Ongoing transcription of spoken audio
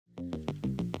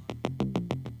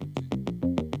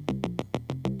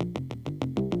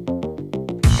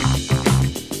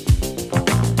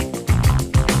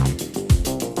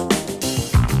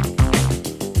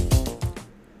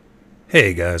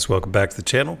Hey guys, welcome back to the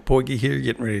channel. Poigy here,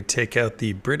 getting ready to take out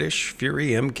the British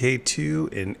Fury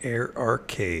Mk2 in Air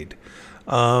Arcade.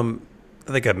 I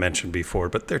think I've mentioned before,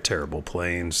 but they're terrible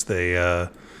planes. They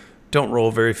don't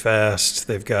roll very fast.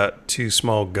 They've got two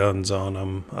small guns on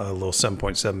them, little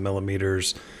 7.7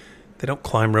 millimeters. They don't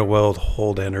climb real well,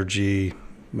 hold energy,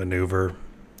 maneuver,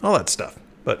 all that stuff.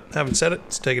 But having said it,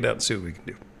 let's take it out and see what we can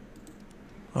do.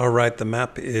 Alright, the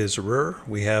map is RUR.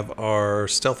 We have our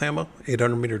stealth ammo,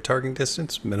 800 meter targeting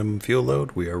distance, minimum fuel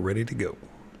load. We are ready to go.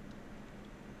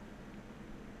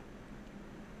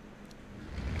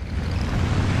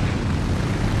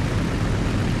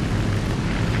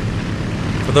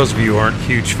 For those of you who aren't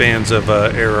huge fans of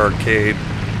Air Arcade,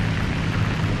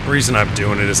 the reason I'm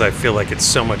doing it is I feel like it's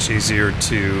so much easier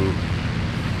to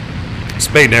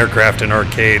spade an aircraft in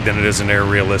arcade than it is in Air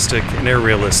Realistic. In Air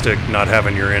Realistic, not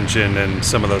having your engine and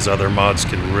some of those other mods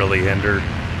can really hinder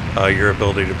your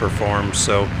ability to perform.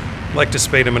 So I like to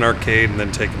spade them in arcade and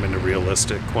then take them into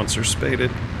Realistic once they're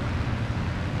spaded.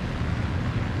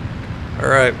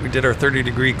 Alright, we did our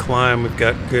 30-degree climb. We've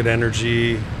got good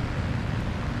energy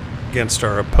against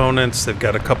our opponents. They've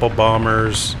got a couple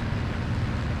bombers.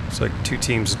 It's like two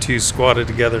teams of two squatted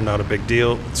together, not a big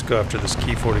deal. Let's go after this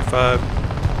Key 45.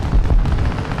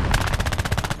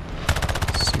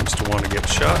 To want to get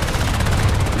shot.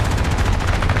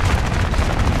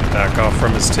 Back off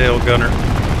from his tail gunner.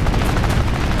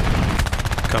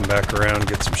 Come back around,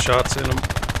 get some shots in him.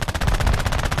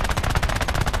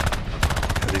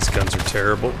 Yeah, these guns are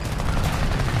terrible.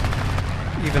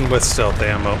 Even with stealth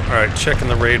ammo. Alright, checking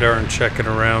the radar and checking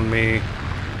around me.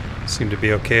 Seem to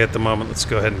be okay at the moment. Let's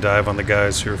go ahead and dive on the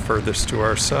guys who are furthest to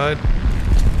our side.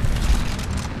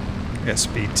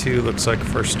 SB2 looks like a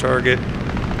first target.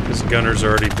 His gunner's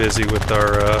already busy with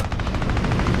our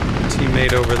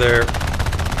teammate over there. Oh,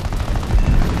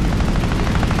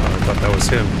 I thought that was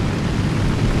him.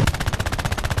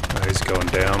 Oh, he's going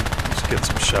down. Let's get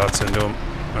some shots into him.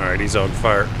 Alright, he's on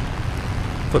fire.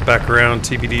 Flip back around.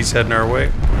 TBD's heading our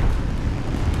way.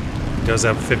 He does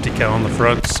have a 50 cal on the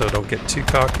front, so don't get too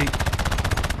cocky.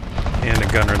 And a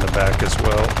gunner in the back as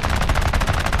well.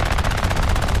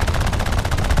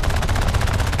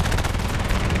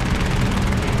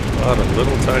 A lot of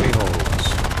little tiny holes.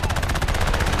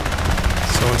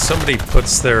 So when somebody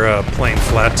puts their plane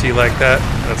flat to you like that,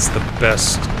 that's the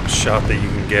best shot that you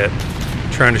can get.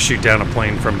 Trying to shoot down a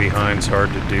plane from behind is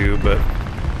hard to do, but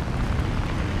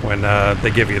when they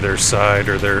give you their side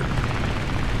or their...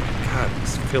 God, it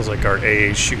feels like our AA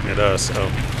is shooting at us.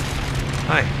 Oh,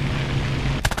 hi.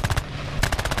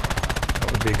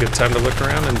 That would be a good time to look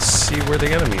around and see where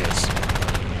the enemy is.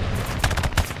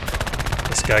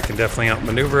 This guy can definitely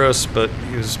outmaneuver us, but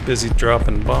he was busy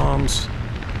dropping bombs.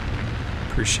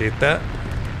 Appreciate that.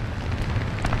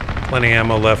 Plenty of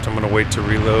ammo left. I'm going to wait to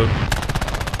reload.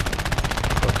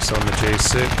 Focus on the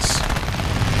J6.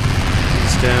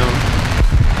 He's down.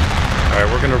 Alright,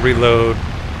 we're going to reload,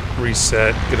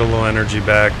 reset, get a little energy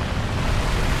back,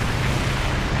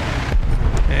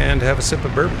 and have a sip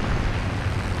of bourbon.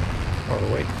 All the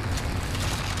way.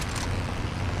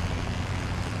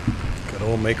 Good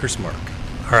old Maker's Mark.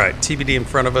 Alright, TBD in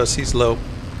front of us, he's low.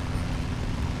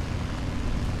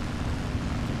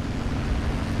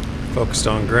 Focused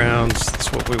on grounds, that's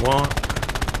what we want.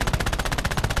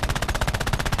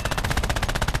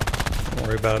 Don't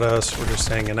worry about us, we're just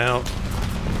hanging out.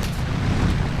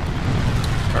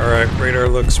 Alright, radar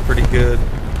looks pretty good. Go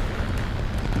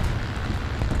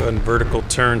ahead and vertical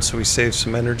turn so we save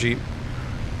some energy.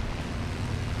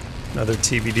 Another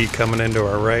TBD coming into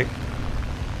our right.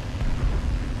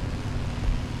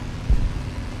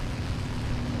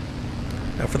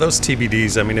 Now for those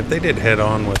TBDs, I mean, if they did head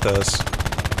on with us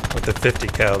with the 50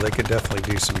 cal, they could definitely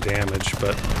do some damage,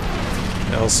 but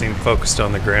they all seem focused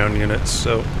on the ground units,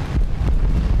 so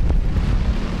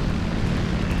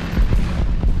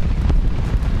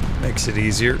makes it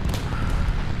easier.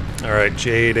 Alright,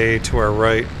 J8A to our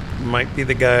right might be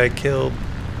the guy I killed.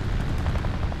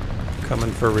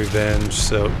 Coming for revenge,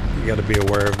 so you gotta be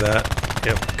aware of that.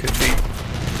 Yep, could be.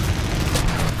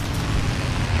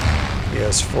 He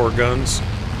has 4 guns,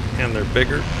 and they're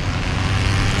bigger.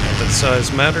 Not that size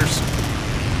matters.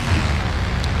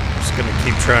 Just gonna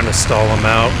keep trying to stall him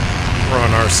out. We're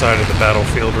on our side of the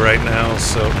battlefield right now,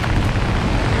 so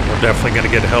we're definitely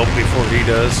gonna get help before he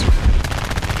does.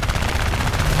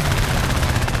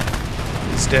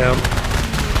 He's down.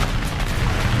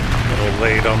 A little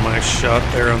late on my shot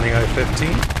there on the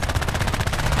I-15.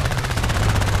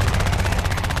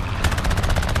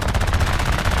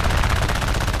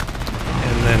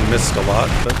 And missed a lot,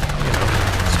 but you know,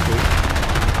 it's cool.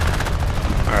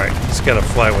 Alright, he's got a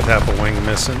fly with half a wing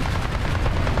missing.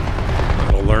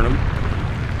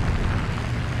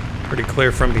 Pretty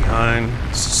clear from behind.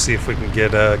 Let's see if we can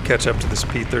get catch up to this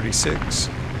P-36.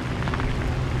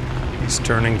 He's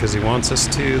turning because he wants us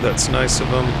to. That's nice of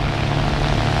him.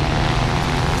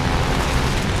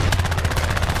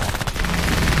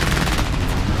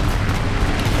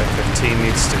 F-15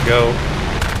 needs to go,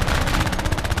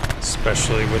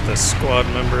 especially with a squad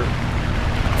member.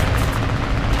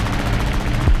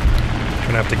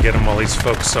 Gonna have to get him while he's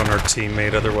focused on our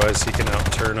teammate, otherwise he can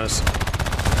outturn us.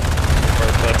 Rip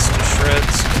our butts to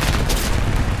shreds.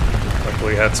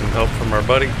 Luckily had some help from our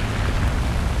buddy.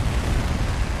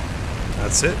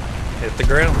 That's it. Hit the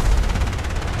ground.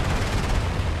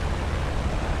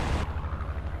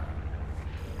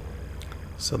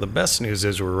 So the best news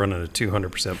is we're running a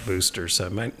 200% booster, so I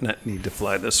might not need to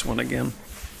fly this one again.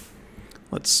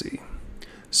 Let's see.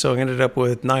 So I ended up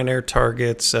with 9 air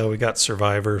targets. We got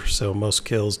survivor, so most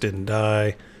kills, didn't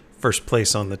die. First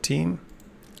place on the team.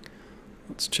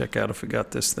 Let's check out if we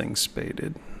got this thing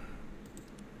spaded.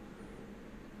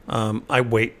 I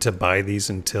wait to buy these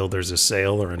until there's a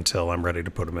sale or until I'm ready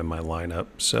to put them in my lineup.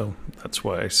 So that's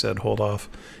why I said hold off.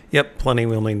 Yep, plenty.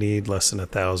 We only need less than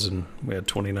 1,000. We had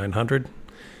 2,900.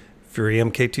 Fury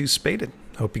MK2 spaded.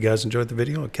 Hope you guys enjoyed the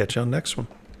video. I'll catch you on the next one.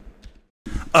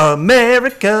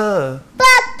 America!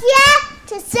 Fuck yeah!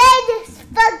 To say this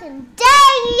fucking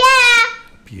day, yeah!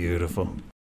 Beautiful.